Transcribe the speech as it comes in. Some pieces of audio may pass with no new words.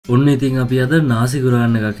ඔන්න ඉතින් අපි අද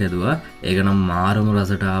නාසිගුරාන් එකක් හැදුවා. ඒක නම් මාරම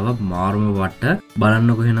රසට ආවා, මාරම වට.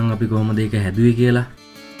 බලන්නකො එහෙනම් අපි කොහොමද ඒක හැදුවේ කියලා.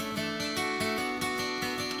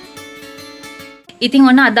 ඉතින්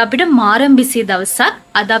ඔන්න අද අපිට මාරම් බිසි දවසක්.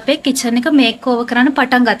 අද අපේ කිචන් එක මේකෝවර් කරන්න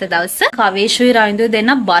පටන් ගත්ත දවස. කවේෂුයි රවින්දුයි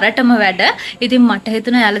දෙන්න බරටම වැඩ. ඉතින් මට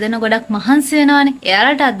හිතුණා යාළුවා දෙන්න ගොඩක් මහන්සි වෙනවානේ.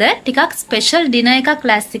 එයාලට අද ටිකක් ස්පෙෂල් ඩිනර් එකක්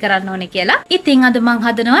ලෑස්ති කරන්න ඕනේ කියලා. ඉතින් අද මං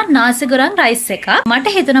හදනවා නාසිගුරන් රයිස් එකක්.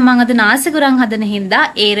 මට හිතුණා මං අද නාසිගුරන් හදන හින්දා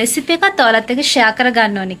ඒ රෙසිපි එකත් ඔයාලත් එක්ක ෂෙයා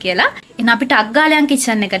කරගන්න ඕනේ කියලා. එහෙනම් අපිට අග්ගාලයන්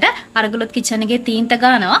කිචන් එකට අරගලොත් කිචන් එකේ තීන්ත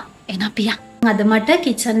ගන්නවා. එහෙනම් අපි අද මට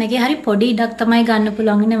කිචන් එකේ හරි පොඩි ඉඩක් තමයි ගන්න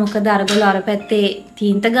පුළුවන් ඉන්නේ. මොකද අරගල අර පැත්තේ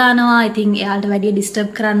තීන්ත ගන්නවා. ඉතින් එයාලට වැඩි ඩිස්ටර්බ්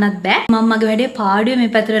කරන්නත් බෑ. මම මගේ වැඩේ පාඩුවේ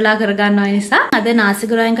මේ පැත්තට වෙලා කරගන්නවා නිසා අද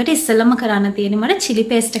නාසිගුරාන්කට ඉස්සෙල්ලම කරන්න තියෙන්නේ මට chili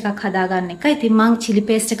paste එකක් හදාගන්න එක. ඉතින් මම chili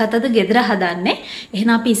paste එකත් අද ගෙදර හදන්නේ.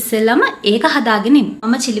 එහෙනම් අපි ඉස්සෙල්ලම ඒක හදාගෙන ඉමු.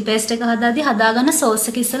 මම chili paste එක හදාදී හදාගන්න sauce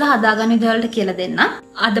එක ඉස්සෙල්ලා හදාගන්න විදිහ වලට කියලා දෙන්නම්.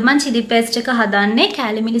 අද මම chili paste එක හදන්නේ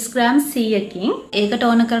කැලමිලිස් ග්‍රෑම් 100කින්. ඒකට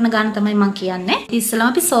ඕන කරන ගාන තමයි මම කියන්නේ.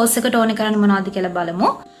 ඉස්සෙල්ලාම අපි sauce එකට ඕන කරන්නේ මොනවද කියලා බලමු.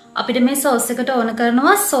 අපිට මේ sauce එකට ඕන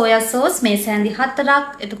කරනවා soya sauce මේ සෑඳි 4ක්,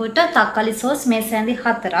 එතකොට තක්කාලි sauce මේ සෑඳි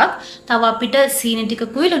 4ක්. තව අපිට සීනි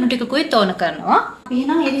ටිකකුයි ලුණු ටිකකුයි ඕන කරනවා. අපි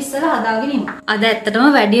එහෙනම් ඒක ඉස්සෙල්ලා හදාගෙන ඉමු. අද ඇත්තටම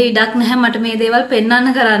වැඩි ඉඩක් නැහැ මට මේ දේවල් පෙන්වන්න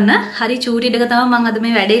කරන්න. හරි චූටි ඉඩක තමයි මම අද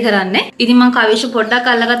මේ වැඩේ කරන්නේ. ඉතින් මම කවිෂු පොඩ්ඩක්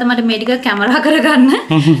අල්ලගත්ත මට මේ ටික කැමරා කරගන්න.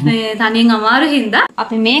 තනියෙන් අමාරු හින්දා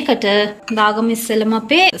අපි මේකට දාගමු ඉස්සෙල්ලම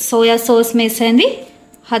අපේ soya sauce මේ සෑඳි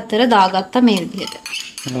 4 දාගත්තා මේ විදිහට.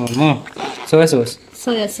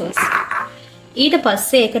 soya sauce. ඊට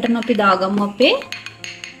පස්සේ ඒකටම අපි දාගමු අපේ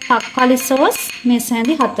තක්කාලි sauce මේ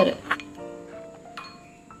සෑඳි 4.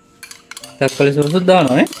 තක්කාලි sauce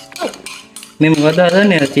දානවා නේ? ඔව්. මේ මොකද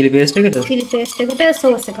හදන්නේ? chili paste එකද? chili paste එකට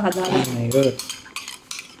sauce එක හදාගන්න.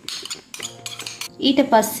 ඊට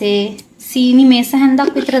පස්සේ සීනි මේස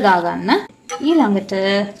හැන්දක් විතර දාගන්න. ඊළඟට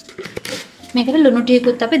මේකට ලුණු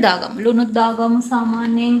ටිකකුත් අපි දාගමු. ලුණුත් දාගමු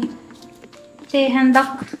සාමාන්‍යයෙන් තේ හැන්දක්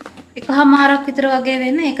එකමාරක් විතර වගේ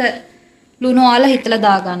වෙන්න. ඒක ලුණු ආලා හිතලා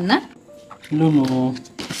දාගන්න. ලුණු.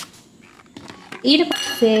 ඊට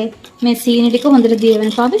පස්සේ මේ සීනි ටික හොඳට දිය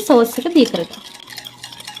වෙනකම් අපි සෝස් එක දී කරගමු.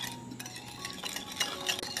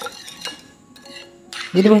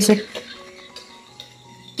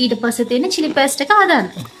 ඊට පස්සේ තියෙන chili paste එක හදන්න.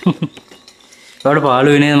 ඔයාලට පාළු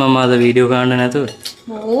වෙන්නේ මම අද වීඩියෝ ගන්න නැතුව.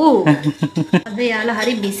 ඕ. අද යාලා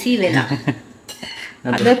හරි බිසි වෙලා.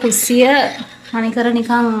 අද කුස්සිය අනිකර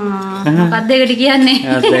නිකන් මොකක්ද ඒකට කියන්නේ?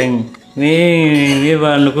 දැන් මේ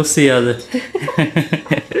බලන්න කුස්සියද?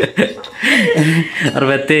 අර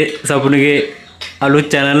පැත්තේ සපුණගේ අලුත්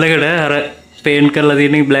channel එකට අර පේන්ට් කරලා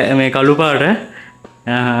තියෙන මේ කළු පාට.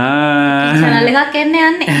 channel එකක්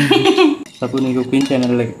යන්නේ. සපුණගේ කුකින්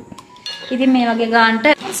channel එක. ඉතින් මේ වගේ ගානට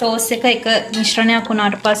sauce එක මිශ්‍රණයක්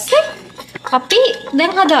වුණාට පස්සේ අපි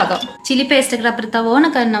දැන් හදාගමු. chili paste එකට අපිට තව ඕන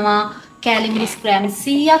කරනවා කැලමිලිස් ග්‍රෑම්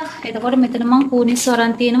 100ක්. එතකොට මෙතන මම කූනිස්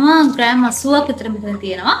වරන් තියෙනවා ග්‍රෑම් 80ක් විතර මෙතන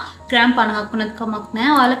තියෙනවා. ග්‍රෑම් 50ක් වුණත් කමක්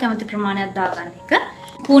නැහැ. ඔයාලා කැමති ප්‍රමාණයක් දාගන්න එක.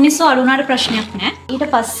 කූනිස් අඩු වුණාට ප්‍රශ්නයක් නැහැ. ඊට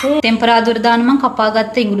පස්සේ ටෙම්පරාදුර දාන මම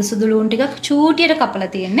කපාගත්ත ඉඟුරු සුදු ලුණු ටිකක් චූටියට කපලා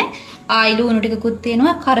තියෙන්නේ. ආයි ලුණු ටිකකුත්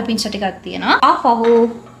තියෙනවා, කරපිංච ටිකක් තියෙනවා. ආපහු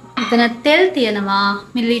මෙතන තෙල් තියෙනවා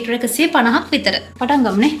මිලිලීටර 150ක් විතර. පටන්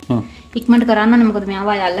ගමුනේ. ඉක්මනට කරන්න ඕනේ මොකද මේ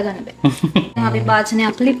ආවා යල්ල ගන්න බෑ. දැන් අපි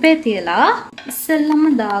වාචනයක් ලිපේ තියලා ඉස්සෙල්ලම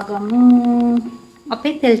දාගමු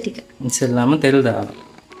අපේ තෙල් ටික. ඉස්සෙල්ලම තෙල් දාගමු.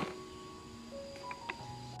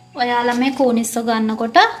 ඔයාලා මේ කෝනිස්ස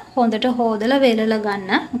ගන්නකොට හොඳට හොදලා වෙලලා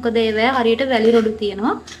ගන්න. මොකද ඒවැ හරියට වැලි රොඩු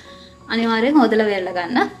තියෙනවා. අනිවාර්යෙන් හොදලා වෙලලා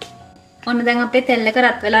ගන්න. ඔන්න දැන් අපේ තෙල් එක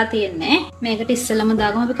රත් වෙලා තියෙන්නේ. මේකට ඉස්සෙල්ලම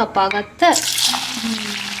දාගමු අපි කපාගත්ත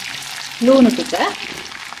ලුණු ටික.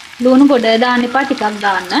 ලුණු ගොඩ දාන්න එපා, ටිකක්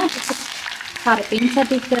දාන්න. කරපිංච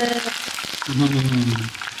ටික.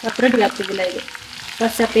 වතුර ටිකක් තිබිලා ඉන්නේ.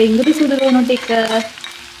 ඊපස්සේ අපේ ඉංග්‍රීසි සුදු ලුණු ටික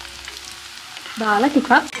දාලා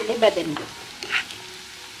ටිකක් ඉලේ බැදෙන්න.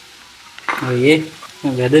 ඔය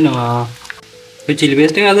වැදෙනවා. ඒ chili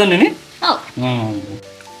paste එක හදන්නේ නේ? ඔව්.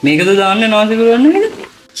 මේකද දාන්නේ නාසිගුරාන් නේද?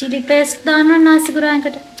 chili paste දාන්න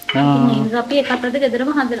නාසිගුරාන්කට. ඉතින් අපි එකකට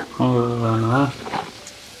ගෙදරම හදනවා.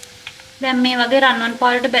 දැන් මේ වගේ රන්වන්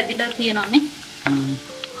පාටට බැදිලා තියෙනවානේ.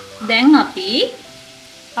 දැන් අපි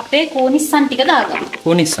අපේ කෝනිස්සන් ටික දාගමු.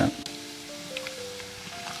 කෝනිස්සන්.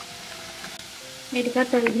 මේ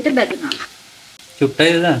ටිකත් ඔය විදිහට බැදුනා.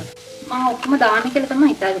 චුට්ටයිද දාන්න? මම ඔක්කොම දාන්න කියලා තමයි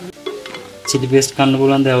හිතාගෙන. chili paste කන්න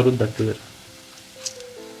පුළුවන් ද අවුරුද්දක් විතර.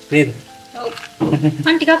 නේද? ඔව්.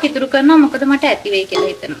 මම ටිකක් ඉතුරු කරනවා මොකද මට ඇති වෙයි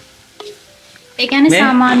කියලා හිතනවා. ඒ කියන්නේ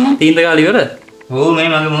සාමාන්‍ය තීන්ත කාලේ ඉවර? ඔව් මේ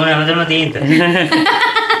මගේ මොන හැමදේම තීන්ත.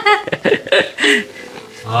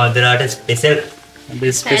 ආදරාට ස්පෙෂල්.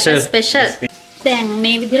 දැන්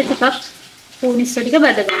මේ විදිහට ටිකක් කූනිස්සු ටික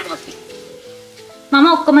බැදගමු අපි. මම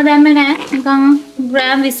ඔක්කොම දැම්මේ නෑ. නිකන්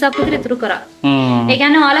ග්‍රෑම් 20ක් විතර ඉතුරු කරා. ඒ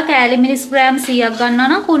කියන්නේ ඔයාලා කෑලි මිරිස් ග්‍රෑම් 100ක් ගන්නවා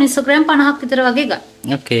නම් කූනිස්සු ග්‍රෑම් 50ක් විතර වගේ ගන්න.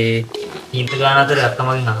 ඕකේ. ඊට ගාන අතර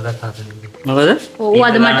අක්කමගෙන් අහගත්ත හදන්නේ. මොකද? ඔව්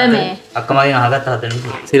අද මට මේ අක්කමගෙන් අහගත්ත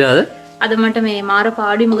හදන්නේ. සිරාද? අද මට මේ මාර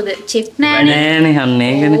පාඩුයි මොකද චෙක් නෑනේ. නෑනේ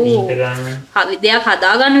හන්නේ ඒකනේ ඊට ගාන. හරි දෙයක්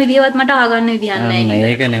හදා ගන්න විදියවත් මට අහගන්න විදියක් නෑ නේ.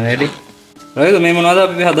 ඒකනේ වැඩි. රොයිද මේ මොනවද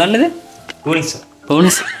අපි හදන්නේද? කූනිස්සු.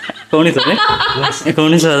 කූනිස්සු. කූනිස්සුනේ?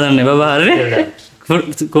 කූනිස්සු හදන්නේ බබා හරිනේ.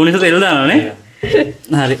 කූනිස්සු තෙල් දානවනේ.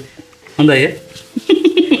 හරි. හොඳයි.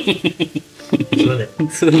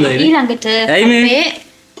 සුවඳයි. ඊළඟට අපේ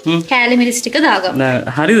කෑලි මිරිස් ටික දාගමු.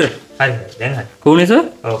 හරිද? හරි. දැන් හරි. කූනිස්සු?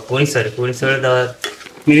 ඔව් කූනිස්සු හරි. කූනිස්සු වල තව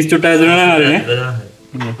මිරිස් චුට්ටක් දුන්නා නම් හරිනේ.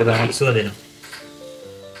 මේක තමයි සුව දෙනවා.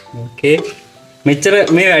 ඕකේ. මෙච්චර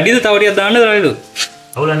මේ වැඩිද තව ටිකක් දාන්නද රවිදු?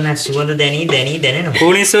 අවුලක් නැහැ. සුවඳ දැනෙනවා.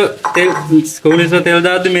 කූනිස්සු තෙල්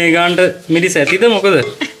දාද්දි මේ ගානට මිරිස් ඇතිද මොකද?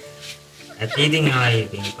 ඇති ඉතින් ආයේ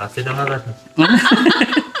ඉතින් පස්සේ තමයි ගන්න.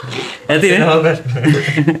 ඇතිනේ.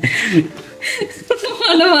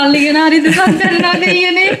 මල්ලිගෙන හරි දුකක් දැනනවා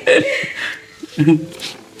දෙයියනේ.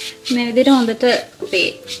 මේ විදිහට හොඳට අපේ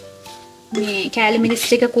මේ කෑලි මිරිස්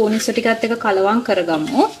ටික කූනිස්සු ටිකත් එක්ක කලවම්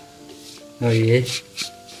කරගමු. ඔයයේ.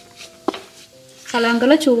 කලවම්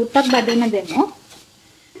කරලා චූට්ටක් බැදෙන්න දෙමු.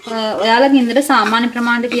 ඔයාලා ගින්දර සාමාන්‍ය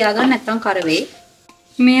ප්‍රමාණයට තියාගන්න නැත්නම් කරවේ.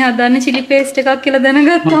 මේ හදන්න චිලි පේස්ට් එකක් කියලා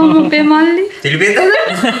දැනගත්තාම අපේ මල්ලි. චිලි පේස්ට් එකද?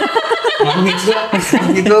 මම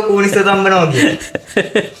හිතුවා කූනිස්සු තම්බනවා කියලා.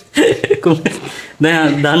 දැන්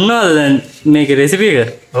දන්නවද දැන් මේකේ රෙසිපි එක?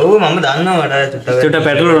 ඔව් මම දන්නවා වඩා චුට්ට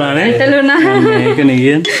පැටලුණා නේ. පැටලුණා. මේකනේ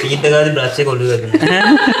කියන්නේ. පීඩ ගාදී බ්‍රෂ් එක ඔළුවේ වැදුනා.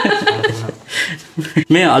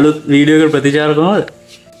 මේ අලුත් වීඩියෝ එකට ප්‍රතිචාර කොහොමද?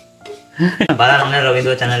 බලන්න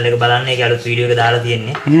රවින්දෝ channel එක බලන්න. ඒකේ අලුත් වීඩියෝ එක දාලා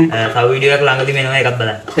තියෙන්නේ. තව වීඩියෝ එකක් ළඟදී මෙනවා එකක්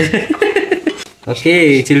බලන්න. ඕකේ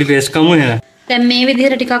චිලි පේස්ට් කමු එහෙනම්. දැන් මේ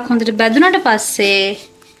විදිහට ටිකක් හොඳට බැදුනට පස්සේ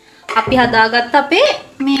අපි හදාගත්ත අපේ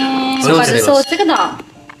මේ සෝස් එක දාමු.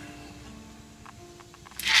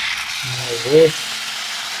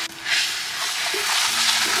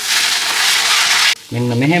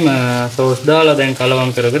 මෙන්න මෙහෙම සෝස් දාලා දැන්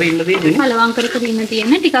කලවම් කර කර ඉන්න තියෙන්නේ. කලවම් කර කර ඉන්න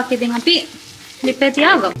තියෙන්නේ. ටිකක් ඉතින් අපි ලිපේ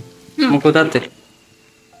තියාගමු. මොකද තාත්තේ?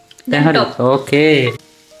 දැන් හරි. ඕකේ.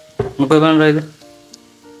 මොකද බලන්න රයිද?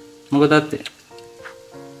 මොකද තාත්තේ?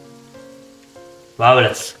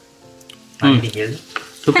 Marvelous.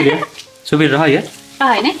 සුපිරි රහය.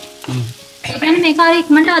 රහයනේ. ඒ කියන්නේ මේක හරි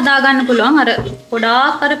ඉක්මනට හදා ගන්න පුළුවන්. අර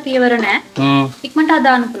ගොඩාක් අර පියවර නැහැ. ඉක්මනට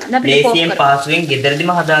හදා ගන්න පුළුවන්. දැන් අපිට ලේසියෙන් පාසුවෙන්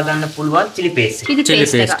ගෙදරදිම හදා ගන්න පුළුවන් චිලි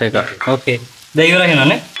පේස්ට් එක. ඕකේ. දැන් ඉවරයි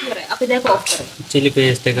නේද? ඉවරයි. අපි දැන් කෝක් කරමු. චිලි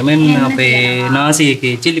පේස්ට් එක මෙන්න අපේ නාසි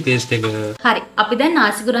එකේ චිලි පේස්ට් එක. හරි. අපි දැන්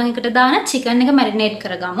නාසි ගුරන් එකට දාන චිකන් එක මැරිනේට්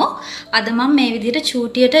කරගමු. අද මම මේ විදිහට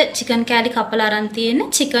චූටියට චිකන් කෑලි කපලා අරන් තියෙන්නේ.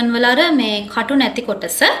 චිකන් වල අර මේ කටු නැති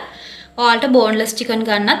කොටස. ඔයාලට බෝන්ලස් චිකන්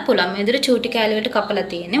ගන්නත් පුළුවන්. මේ විදිහට චූටි කෑලි වලට කපලා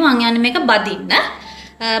තියෙන්නේ. මම යන්නේ මේක බදින්න.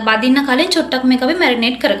 බදින්න කලින් චුට්ටක් මේක අපි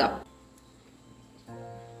මැරිනේට් කරගමු.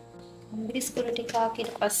 මිරිස් කුඩු ටිකක්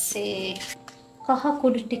ඊට පස්සේ කහ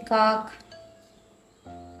කුඩු ටිකක්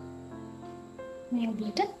මේ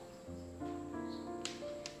විදිහට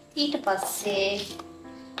ඊට පස්සේ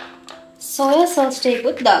සෝයා සෝස්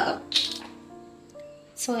ටිකක් දාගමු.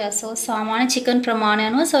 සෝයා සෝස් සාමාන්‍ය චිකන් ප්‍රමාණය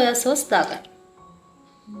අනුව සෝයා සෝස් දාගන්න.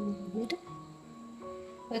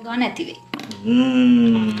 ඔය ගාන ඇති වෙයි.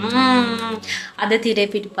 අද තිරේ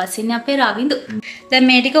පිටුපස්සින්නේ අපේ රවින්දු. දැන්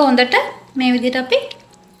මේ ටික හොඳට මේ විදිහට අපි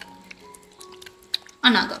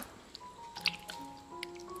අනාගමු.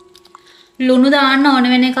 ලුණු දාන්න ඕන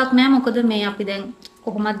වෙන එකක් නෑ. මොකද මේ අපි දැන්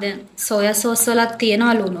කොහොමද දැන් සෝයා සෝස් වලත්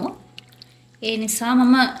තියෙනවා ලුණු. ඒ නිසා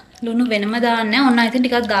මම ලුණු වෙනම දාන්නේ නැහැ. ඔන්න ඉතින්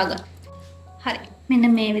ටිකක් දාගන්න. හරි. මෙන්න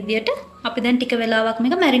මේ විදියට අපි දැන් ටික වෙලාවක්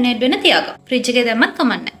මේක මැරිනේට් වෙන්න තියාගමු. ෆ්‍රිජ් එකේ දැම්මත්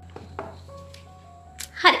කමක් නැහැ.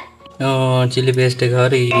 හරි. චිලි පේස්ට් එක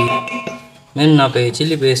හරි. මෙන්න අපේ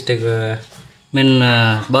චිලි පේස්ට් එක. මෙන්න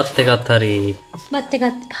බත් එකත් හරි. බත්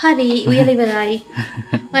එකත් හරි. උයලා ඉවරයි.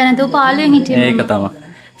 ඔය නේද පාළුවෙන් හිටියේ. ඒක තමයි.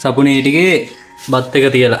 සපුනේ ටිකේ බත් එක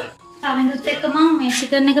තියලා. රවින්දුත් එක්ක මම මේ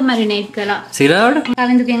චිකන් එක මැරිනේට් කළා. සිරාවට?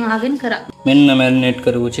 රවින්දුගෙන් අහගෙන කරා. මෙන්න මැරිනේට්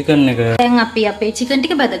කරපු චිකන් එක. දැන් අපි අපේ චිකන්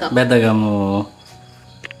ටික බැදගමු. බැදගමු.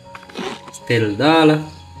 තෙල් දාලා.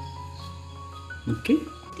 ඕකේ.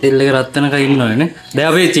 තෙල් එක රත් වෙනකන් ඉන්න ඕනේ නේ. දැන්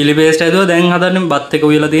අපි චිලි පේස්ට් හැදුවා. දැන් හදන්නේ බත් එක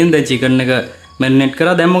උයලා තියෙන. දැන් චිකන් එක මැරිනේට්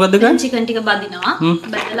කරා. දැන් මොකද්ද කරන්නේ? චිකන් ටික බදිනවා.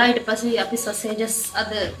 බදලා ඊට පස්සේ අපි සොසේජස්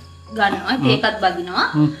අද ගන්නවා. ඒකත් බදිනවා.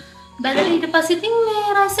 බදලා ඊට පස්සේ ඉතින් මේ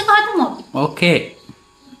රයිස් එක හදමු අපි. ඕකේ.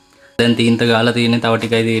 දැන් තීන්ත ගාලා තියෙන්නේ තව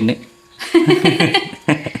ටිකයි තියෙන්නේ.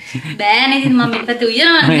 බෑනේ ඉතින් මම මේ පැත්තේ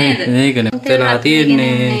උයනවා නේද? මේකනේ. තේලා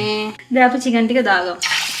තියෙන්නේ. දැන් අපි චිකන් ටික දාගමු.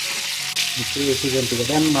 චිකන් ටික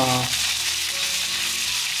දැම්මා.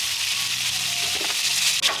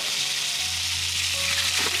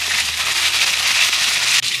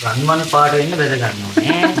 රන්වන් පාට වෙන්න බෙද ගන්න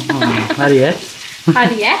ඕනේ. හරි ඈ.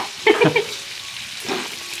 හරි ඈ.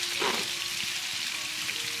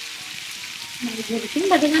 මේකකින්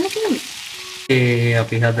බෙද ගන්න කිව්වේ. ඒ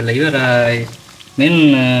අපි හදලා ඉවරයි. මෙන්න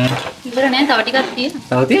ඉවර නෑ තව ටිකක් තියෙනවා.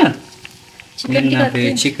 තව තියෙනවා. චිකන් ටිකක්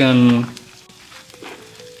තියෙනවා. චිකන්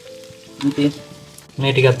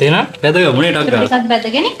මේ ටිකක් තියෙනවා. බෙදගමු නේ ටක් ගාලා. ටිකක්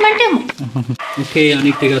බෙදගෙන ඉක්මනට යමු. ඕකේ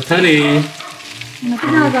අනිත් ටිකත් හරි.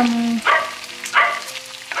 නපනාගමු.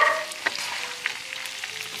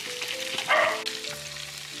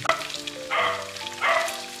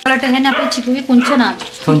 වලට එන්නේ අපේ චිකුගේ කුංචනාව.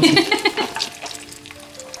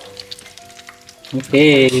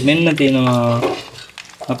 ඕකේ මෙන්න තියෙනවා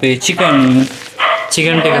අපේ චිකන් ටික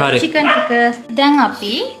හරි. චිකන් ටික දැන්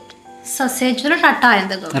අපි සොසේජ් වල රටා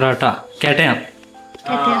ඇඳගමු. රටා කැටයන්.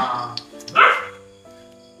 කැටයන්.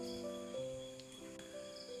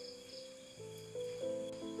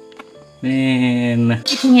 මෙන්න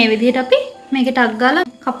ඉතින් මේ විදිහට අපි මේකට අක් ගාලා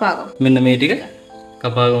කපාගමු. මෙන්න මේ ටික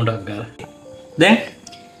කපාගමු ටක් ගාලා.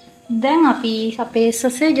 දැන් අපි අපේ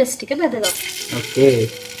සොසේජස් ටික බෙදගමු. ඕකේ.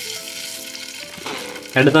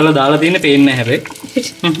 හැඩතල දාලා තියෙන්නේ පේන්නේ නැහැ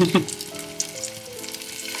හැබැයි.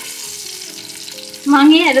 මම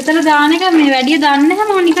මේ ඇදතල දාන එක මේ වැඩිය දන්නේ නැහැ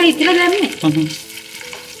මම නිකන් හිතලා දැම්මේ.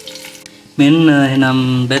 මෙන්න එහෙනම්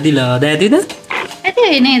බැදිලා දැතිද?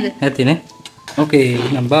 ඇති නේද? ඇතිනේ. ඕකේ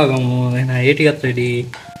නම් බාගමු එහෙනම් ඒ ටිකත් රෙඩි.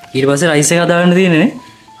 ඊට පස්සේ රයිස් එක හදාගන්න තියෙන්නේ නේ.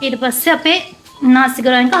 ඊට පස්සේ අපේ නාසි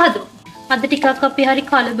ගොරන් එක හදමු. අද ටිකක් අපි හරි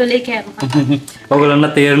කලබලේ කෑම.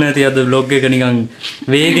 ඔයගොල්ලන්ට තේරෙන්නේ නැති අද vlog එක නිකන්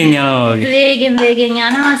වේගෙන් යනවා වගේ. වේගෙන්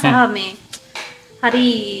යනවා සහ මේ හරි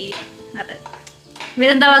අර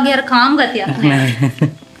වෙනදා වගේ අර කාම් ගතියක් නෑ.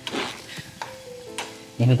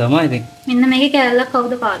 එහෙනම් තමයි ඉතින්. මෙන්න මේකේ කෑල්ලක්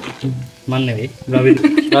කවුද කාන්නේ? මන් නෙවෙයි.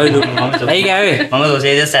 රවිදු මම. ඇයි ගාවේ? මම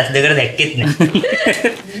සොසේජස් ඇස් දෙකට දැක්කෙත් නෑ.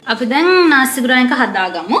 අපි දැන් නාසි ගොරන් එක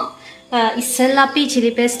හදාගමු. ඉස්සෙල්ලා අපි chili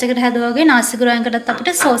paste එකට හැදුවා වගේ නාසි ගොරන් එකටත් අපිට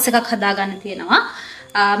sauce එකක් හදාගන්න තියෙනවා.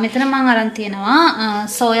 මෙතන මම අරන් තියෙනවා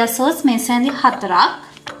soya sauce මේසෙන්දි 4ක්.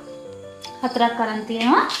 4ක් අරන්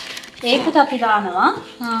තියෙනවා. ඒකට අපි දානවා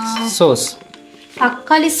sauce.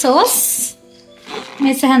 තක්කාලි sauce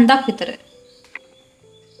මේසෙන්දක් විතර.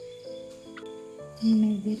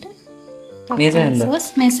 මේ විදිහට sauce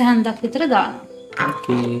මේසෙන්දක් විතර දානවා.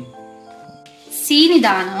 ඕකේ. සීනි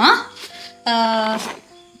දානවා.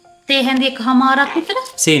 තේ හැඳි එකමාරක් විතර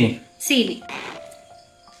සීනි.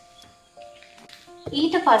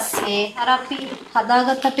 ඊට පස්සේ අර අපි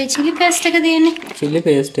හදාගත්ත අපේ chili paste එක දෙන්නේ. chili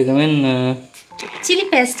paste එක මෙන්න chili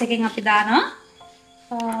paste එකෙන් අපි දානවා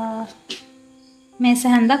මේස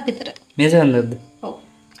හැන්දක් විතර. මේස හැන්දක්ද? ඔව්.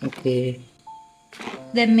 ඕකේ.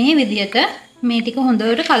 දැන් මේ විදිහට මේ ටික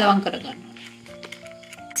හොඳට කලවම් කරගන්න.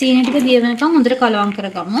 සීනි ටික දිය වෙනකම් හොඳට කලවම්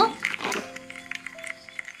කරගමු.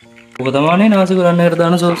 ඔක තමයි නාසි ගොරන් එකට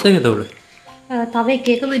දාන සෝස් එක එතකොට. තව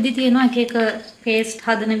එක විදි තියෙනවා එක පේස්ට්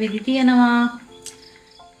හදන විදි තියෙනවා.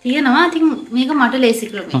 ඉතින් මේක මට ලේසි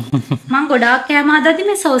ක්‍රමයක්. මම ගොඩාක් කෑම හදද්දි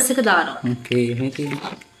මේ සෝස් එක දානවා. ඕකේ මේක.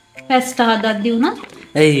 පෙස්ට් හදද්දි උනත්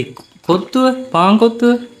ඇයි කොත්තුව පාන්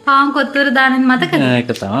කොත්තුව දාන්නේ මතකද?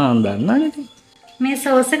 ඒක තමයි දන්නනේ ඉතින්. මේ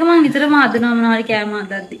සෝස් එක මම නිතරම හදනවා මොනවාරි කෑම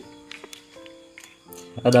හදද්දි.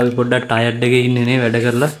 අද අපි පොඩ්ඩක් ටයර්ඩ් එකේ ඉන්නේ නේ වැඩ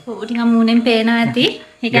කරලා. ඔව් ටිකක් මූණෙන් පේනවා ඇති.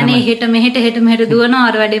 ඒ කියන්නේ හෙට මෙහෙට දුවනවා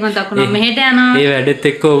අර වැඩේ මතක් වුණා. මෙහෙට යනවා. ඒ වැඩෙත්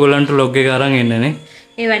එක්ක ඕගොල්ලන්ට vlog එක අරන් එන්න නේ.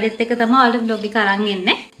 ඒ වැඩෙත් එක්ක තමයි ඔයාලට vlog එක අරන්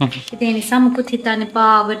එන්නේ. ඉතින් ඒ නිසා මුකුත් හිතන්න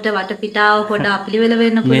එපා. අපිට වටපිටාව පොඩ අපිලිවෙල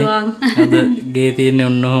වෙන්න පුළුවන්. අද ගේ තියෙන්නේ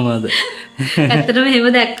ඔන්නෝමද. ඇත්තටම එහෙම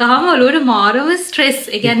දැක්කහම ඔළුවට මාරව ස්ට්‍රෙස්.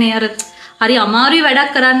 ඒ කියන්නේ අර හරි අමාරුයි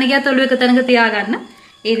වැඩක් කරන්න ගියත් ඔළුව එක තැනක තියාගන්න.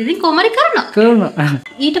 ඒ ඉතින් කොහමරි කරනවා.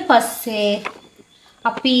 ඊට පස්සේ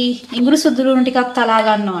අපි ඉඟුරු සුදුලුණු ටිකක් තලා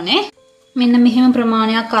ගන්න ඕනේ. මෙන්න මෙහෙම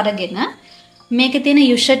ප්‍රමාණයක් අරගෙන මේකේ තියෙන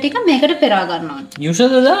යුෂ ටික මේකට පෙරා ගන්න ඕනේ.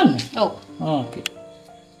 යුෂද දාන්නේ? ඔව්. ඕකේ.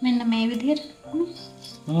 මෙන්න මේ විදිහට.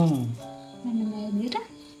 මෙන්න මේ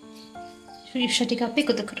විදිහට යුෂ ටික අපි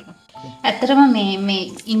එකතු කරගමු. ඇත්තටම මේ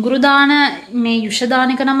ඉඟුරු දාන මේ යුෂ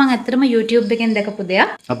දාන එක නම් මම ඇත්තටම YouTube එකෙන් දැකපු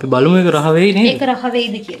දෙයක්. අපි බලමු ඒක රහ වෙයි නේද? ඒක රහ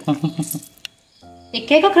වෙයිද කියලා.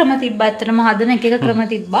 එක ක්‍රම තිබ්බා ඇත්තටම හදන එක ක්‍රම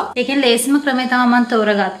තිබ්බා. ඒකෙන් ලේසිම ක්‍රමය තමයි මම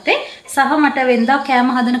තෝරගත්තේ. සහ මට වෙනදා කෑම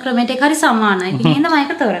හදන ක්‍රමයට ඒක හරි සමානයි. ඉතින් එහෙනම් මම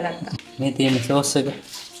ඒක තෝරගත්තා. මේ තියෙන සෝස් එක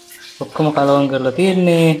ඔක්කොම කලවම් කරලා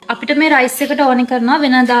තියෙන්නේ. අපිට මේ රයිස් එකට ඕනේ කරනවා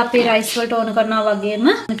වෙනදා අපේ රයිස් වලට ඕන කරනවා වගේම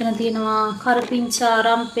මෙතන තියෙනවා කරපිංචා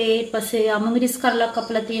රම්පේ ඊට පස්සේ අමුමිරිස් කරලක්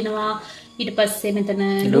කපලා තියෙනවා. ඊට පස්සේ මෙතන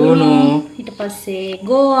ලුණු ඊට පස්සේ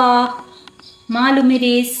ගෝවා මාළු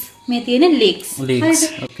මිරිස් මේ තියෙන ලීක්ස්.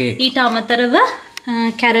 ඕකේ. ඊට අමතරව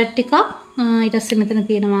කැරට් ටිකක් ඊට පස්සේ මෙතන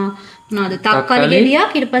තියෙනවා මොනවද තක්කාලි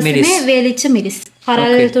ගෙඩියක් ඊට පස්සේ මේ වේලිච්ච මිරිස්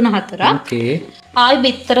හරල් 3-4ක්. ඕකේ. ආයි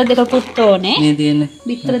බිත්තර දෙකකුත් ඕනේ. මේ තියෙන්නේ.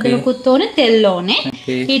 බිත්තර දෙකකුත් ඕනේ, තෙල් ඕනේ.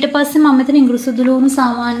 ඊට පස්සේ මම මෙතන ඉඟුරු සුදු ලුණු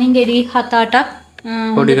සාමාන්‍යයෙන් ගෙඩි 7-8ක්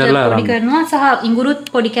පොඩි කරනවා සහ ඉඟුරුත්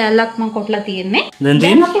පොඩි කෑල්ලක් මම කොටලා තියෙන්නේ.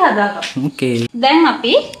 දැන් අපි හදාගමු. ඕකේ. දැන්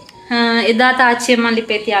අපි එදා තාච්චිය මම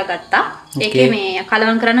ලිපේ තියාගත්තා. ඒකේ මේ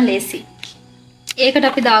කලවම් කරන්න ලේසි. ඒකට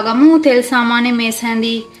අපි දාගමු තෙල් සාමාන්‍යයෙන් මේ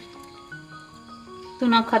සැඳි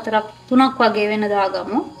 3-4ක් වගේ වෙන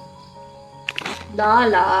දාගමු.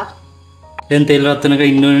 දාලා දැන් තෙල් රත් වෙනක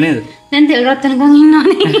ඉන්න ඕනේ නේද? දැන් තෙල් රත් වෙනකන් ඉන්න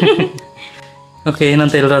ඕනේ. ඕකේ එහෙනම්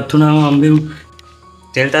තෙල් රත් වුණාම අම්බෙමු.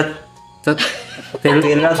 තෙල් රත්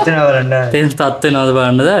වෙනවද බලන්න. තෙල් රත් වෙනවද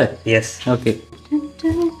බලන්නද? yes. ඕකේ.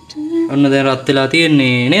 ඔන්න දැන් රත් වෙලා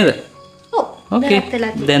තියෙන්නේ නේද? ඔව්. ඕකේ.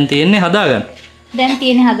 දැන් තියෙන්නේ හදාගන්න.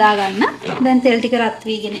 දැන් තෙල් ටික රත්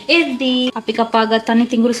වීගෙන එද්දී අපි කපාගත්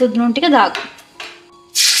අනිත් ඉඟුරු සුදු ලුණු ටික දාගමු.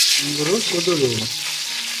 ඉඟුරු සුදු ලුණු.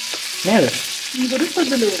 නේද? ඉඟුරු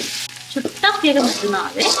සුදු ලුණු. චුට්ටක් එක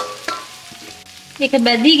මුදුනාවේ. ඒක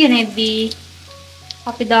බැදීගෙන එද්දී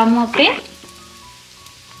අපි දාමු අපේ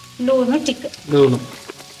ලුණු ටික. ලුණු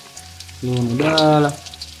දාලා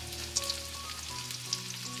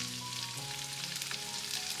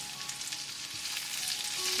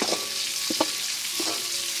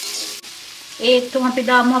ඒකම අපි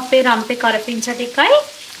දාමු අපේ රම්පේ කරපිංච ටිකයි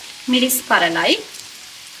මිරිස් කරලයි.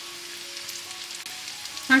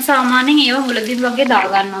 මම සාමාන්‍යයෙන් ඒව මුලදී වගේ දා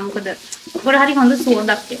ගන්නවා මොකද උඩ හරි හොඳ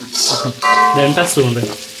සුවඳක් එනවා. දැන්ට සුවඳ.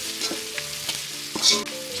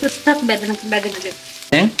 සුත්තක් බෙදෙන.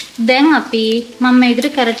 දැන් අපි මම මේ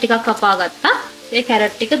විදිහට කැරට් ටිකක් කපා ගත්තා. ඒ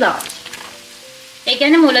කැරට් ටික දාන්න. ඒ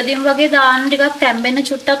කියන්නේ මුලදීම වගේ දාන්න ටිකක් තැම්බෙන්න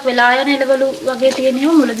චුට්ටක් වෙලා යන එළවලු වගේ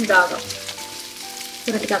තියෙනවා මුලදී දාගන්න.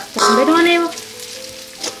 ඒක ටිකක් තැම්බෙනවනේ ඒවා.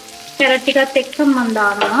 කැරට් ටිකත් එක්ක මම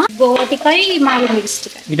දානවා ගෝවා ටිකයි මාළු මිරිස්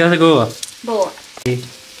ටිකයි. ඊට පස්සේ ගෝවා.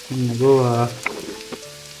 ගෝවා.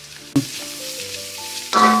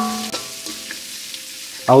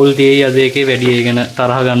 අවුල් තියෙයි අද එකේ වැඩි ඒගෙන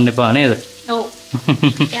තරහ ගන්න එපා නේද? ඔව්.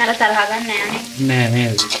 යාර තරහ ගන්න නෑ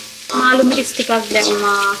නේද? මාළු මිරිස් ටිකක්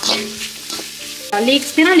දැම්මා. ලීක්ස්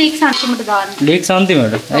තියෙනවා ලීක්ස් අන්තිමට දාන්න. ලීක්ස්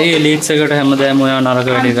අන්තිමට. ඇයි ලීක්ස් එකට හැමදාම ඔයා නරක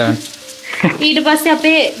වැඩේ කරන්නේ? ඊට පස්සේ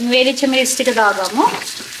අපේ වේලිච්ච මිරිස් ටික දාගමු.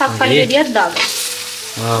 තක්කලි ගෙඩියක් දාගමු.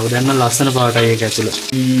 ආ දැන් නම් ලස්සන පාටයි ඒක ඇතුළේ.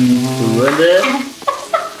 සුවඳ.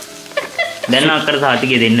 දැන් නම් අක්කර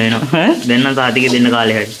සාතිකේ දෙන්න වෙනවා. දැන් නම් සාතිකේ දෙන්න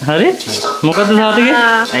කාලේ හැටි. හරි? මොකද්ද සාතිකේ?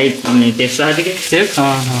 ඇයි මේ තෙස් සාතිකේ? තෙස්.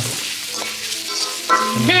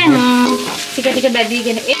 දැන් ටික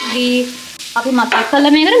බැදීගෙන එද්දී අපි මතක්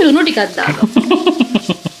කළා මේකට ලුණු ටිකක් දාගමු.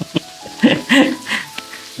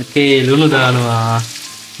 ඕකේ ලුණු දානවා.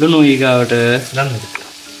 ලුණු ඊගාවට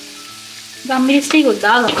ගම්මිරිස් ටික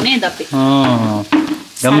දාගමු නේද අපි?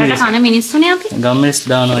 ගම්මිරිස් කන මිනිස්සුනේ අපි. ගම්මිරිස්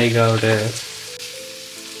දානවා ඊගාවට.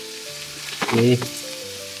 ඒ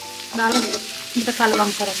දාලා ඉත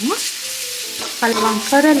කලවම් කරමු. කලවම්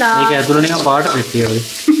කරලා මේක ඇතුළේ නිකන් පාට පෙට්ටිය වගේ.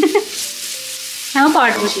 හැම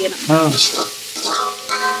පාටම තියෙනවා.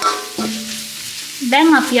 දැන්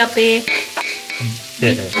අපි අපේ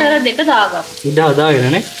ඉතර දෙක දාගමු. ඉඩ හදාගෙන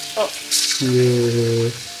නේ. ඔව්.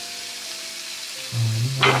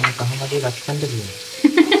 කහමඩේ රක්කන්න දෙන්න.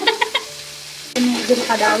 මේ විදිහට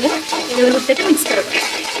හදාගෙන ඒවලුත් එක්ක මික්ස් කරගන්න.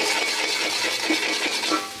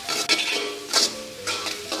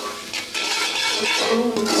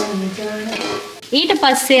 ඊට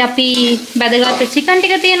පස්සේ අපි බැදගත්ත චිකන්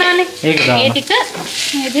ටික තියෙනවානේ. ඒක දාන්න. ඒ ටික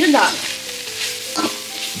මේ විදිහට දාන්න.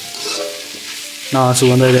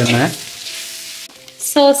 සුවඳ දෙන්න ඈ.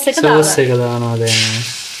 සෝස් එක දාන්න. සෝස් එක දානවා දැන්.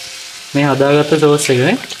 මේ හදාගත්ත සෝස් එක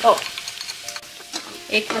නේ. ඔව්.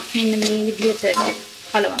 ඒකත් මෙන්න මේ විදිහට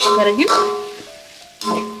කලවම් කරගෙන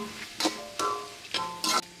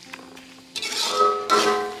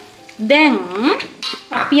දැන්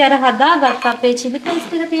අපි අර හදාගත්ත අපේ චිලි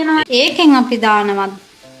පේස්ට් එක තියෙනවා. ඒකෙන් අපි දානවා.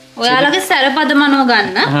 ඔයාලගේ සැරපදමනෝ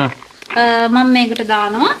ගන්න. මම මේකට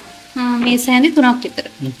දානවා මේ සෑඳි 3ක් විතර.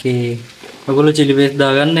 ඕකේ. ඔයගොල්ලෝ චිලි පේස්ට්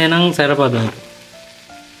දාගන්න නම් සැරපදම.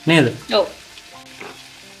 නේද? ඔව්.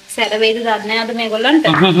 සැර වේද දන්නේ නැහැ අද මේගොල්ලන්ට.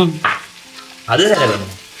 අද සැර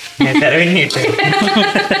වෙනවා. නෑ සැර වෙන්නේ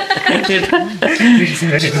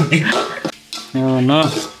නෝ.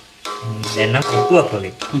 දැන් නම් කුක්කුවක්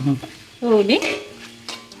වගේ. ඕනේ.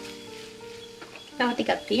 තව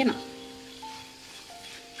ටිකක් තියෙනවා.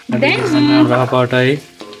 දැන් රහ පාටයි.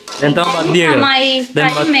 දැන් තව බද්දිය කරා.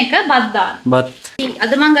 දැන් ටයිම් එක බත් දාන්න. බත්.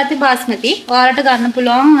 අද මම ගත්තේ බාස්මති. ඔයාලට ගන්න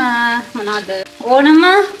පුළුවන් මොනවාද? ඕනම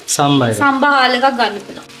සම්බාහල් එකක් ගන්න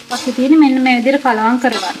පුළුවන්. පස්සේ තියෙන්නේ මෙන්න මේ විදිහට කලවම්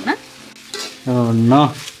කරගන්න. නෝ.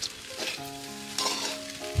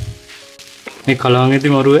 මේ කලවම් ඇති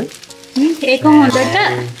මරුවේ. ඒක හොඳට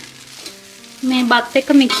මේ බත් එක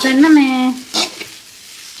මික්ස් වෙන්න මේ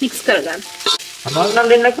මික්ස් කරගන්න. අමාරු නම්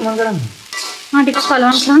දෙන්නක මම කරන්නේ. ටිකක්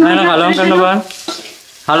කලවම් කරන්න. නෑ කලවම් කරන්න බෑ.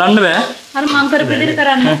 හලන්න බෑ. අර මං කරපු විදිහට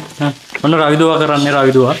කරන්න. ඔන්න රවිදුවා කරන්නේ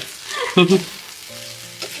රවිදුවා.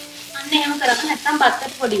 අන්න එහෙම කරන්න නැත්තම්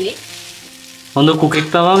බත්තට පොඩි වෙයි. හොඳ කුකෙක්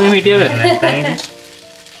තමයි මේ හිටියද?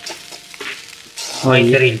 ඔය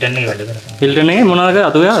ඉතින් ඉන්ටර්නෙට් එක වැඩ කරා. ෆිල්ටර් එකේ මොනවාද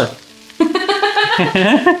අතු ගාද?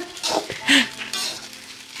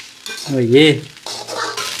 ඔයේ.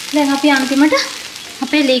 දැන් අපි අන්තිමට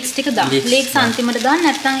අපේ ලීක්ස් ටික දාමු. ලීක්ස් අන්තිමට දාන්න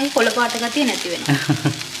නැත්නම් ඒක කොළ පාට ගතිය නැති වෙනවා.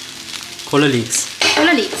 කොළ ලීක්ස්.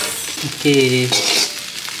 කොළ ලීක්ස්. Okay.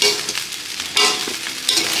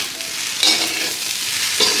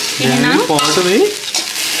 එහෙනම් පාට වෙයි.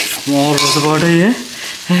 මෝර රස පාටයි.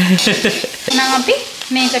 එහෙනම් අපි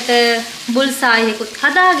මේකට බුල්සායිකුත්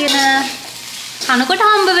හදාගෙන කනකොට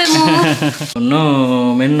හම්බ වෙමු. ඔන්න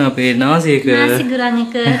මෙන්න අපේ නාසි එක. නාසිගුරන්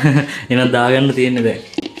එක. එනක් දාගන්න තියෙන්නේ දැන්.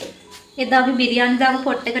 එදා අපි බිරියානි දාපු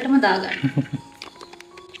පොට් එකටම දාගන්න.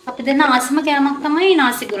 අපි දෙන්න ආසම කෑමක් තමයි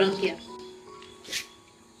නාසිගුරන් කියන්නේ.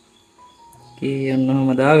 කියන්නම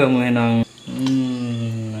දාගමු එහෙනම්.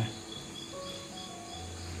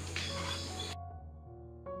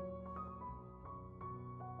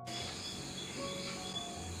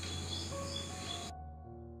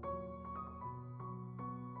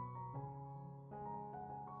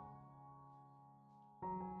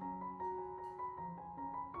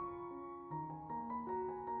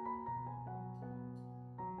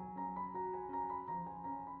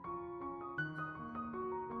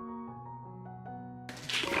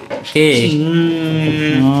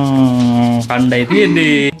 කණ්ඩයි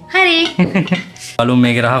තියෙන්නේ. හරි. බලමු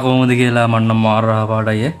මේකේ රහ කොහොමද කියලා මන්නම් මාර රහ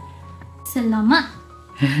පාටයි. ඉස්සෙල්ලාම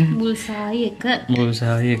බුල්සායි එක.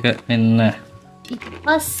 බුල්සායි එක මෙන්න. ඊට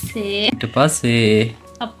පස්සේ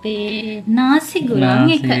අපේ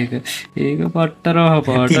නාසිගුරන් එක. ඒක පට්ට රහ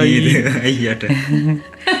පාටයි. අයියට.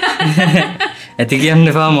 ඇති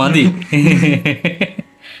කියන්න එපා මදි.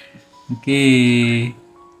 ඕකේ.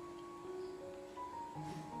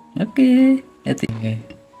 Okay, ඇති.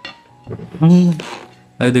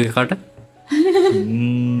 අය දෙක කට.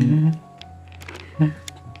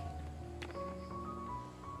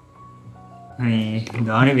 මේ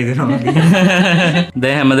ගානේ විදිනවා.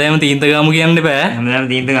 දැන් හැමදාම තීන්ත ගාමු කියන්න බෑ. හැමදාම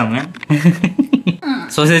තීන්ත ගාමු ඈ.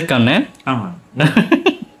 සෝසේජ් කන්නේ?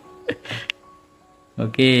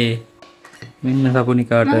 Okay. මෙන්න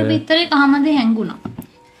සපුනිකාට. මම විතරේ කහමදේ හැංගුණා.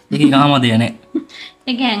 ඒකේ කහමදේ නෑ.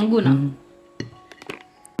 ඒක හැංගුණා.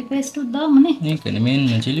 पेस्ट दामने මේකනේ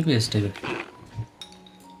මෙන්න chili paste එක.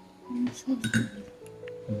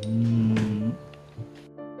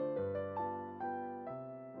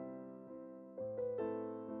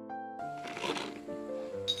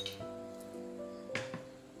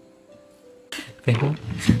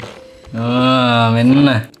 මෙන්න.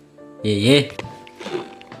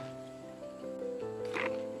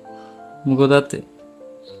 මොකද අත්තේ?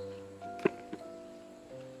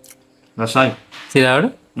 රසයි. සිරාවද?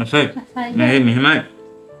 රසයි. මේ මෙහෙමයි.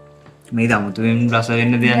 මේ දමුතුෙන් රස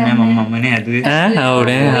වෙන්න දෙයක් නෑ මමනේ ඇදුවේ.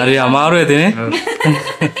 ඔව්නේ. හරි අමාරු ඇතිනේ.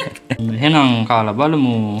 එහෙනම් කාලා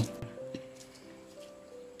බලමු.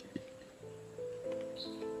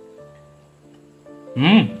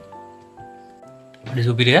 හරි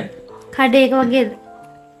සුපිරිය. කඩේ එක වගේද?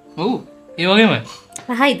 ඔව්. ඒ වගේමයි.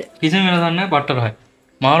 රහයිද? කිසිම වෙනසක් නෑ පට්ට රහයි.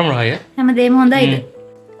 මාරම රහයි. හැමදේම හොඳයිද?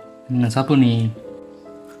 සපුනි.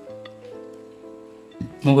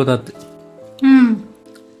 මොකද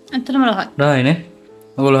ඇත්තටම රහයි. රහයිනේ.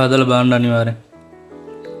 ඔයගොල්ලෝ හදලා බලන්න අනිවාර්යෙන්.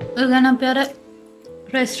 ඔය ගන්න අපි අර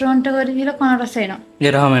රෙස්ටොරන්ට් එකට ගිහලා කන රස එනවා.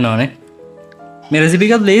 ඒ රහම එනවානේ. මේ රෙසිපි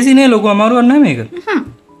එකත් ලේසි නේ ලොකු අමාරුවක් නැහැ මේක.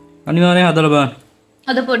 අනිවාර්යෙන් හදලා බලන්න.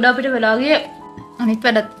 අද පොඩ්ඩක් අපිට වෙලා ගියේ අනිත්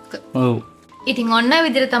වැඩත්. ඔව්. ඉතින් ඔන්න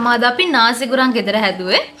විදිහට තමයි අද අපි නාසිගුරන් ගෙදර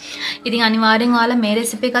හැදුවේ. ඉතින් අනිවාර්යෙන් ඔයාලා මේ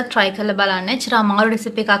රෙසිපි එකත් try කරලා බලන්න. එච්චර අමාරු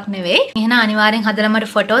රෙසිපි එකක් නෙවෙයි. එහෙනම් අනිවාර්යෙන් හදලා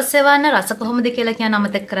මට ෆොටෝස් එවන්න. රස කොහොමද කියලා කියන්න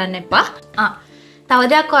අමතක කරන්න එපා. තව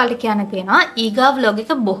දෙයක් ඔයාලට කියන්න තියෙනවා. ඊගා vlog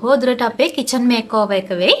එක බොහෝ දුරට අපේ kitchen makeover එක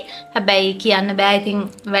වෙයි. හැබැයි කියන්න බෑ. ඉතින්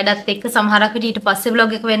වැඩත් එක්ක සමහරක් විට ඊට පස්සේ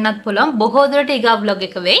vlog එක වෙන්නත් පුළුවන්. බොහෝ දුරට ඊගා vlog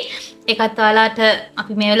එක වෙයි. ඒකත් ඔයාලට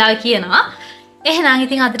අපි මේ වෙලාවේ කියනවා. එහෙනම්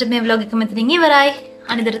ඉතින් අදට මේ vlog එක මෙතනින් ඉවරයි.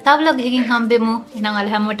 අනිද්දාට තව vlog එකකින් හම්බෙමු. එහෙනම්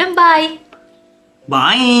ඔයාලා හැමෝටම bye.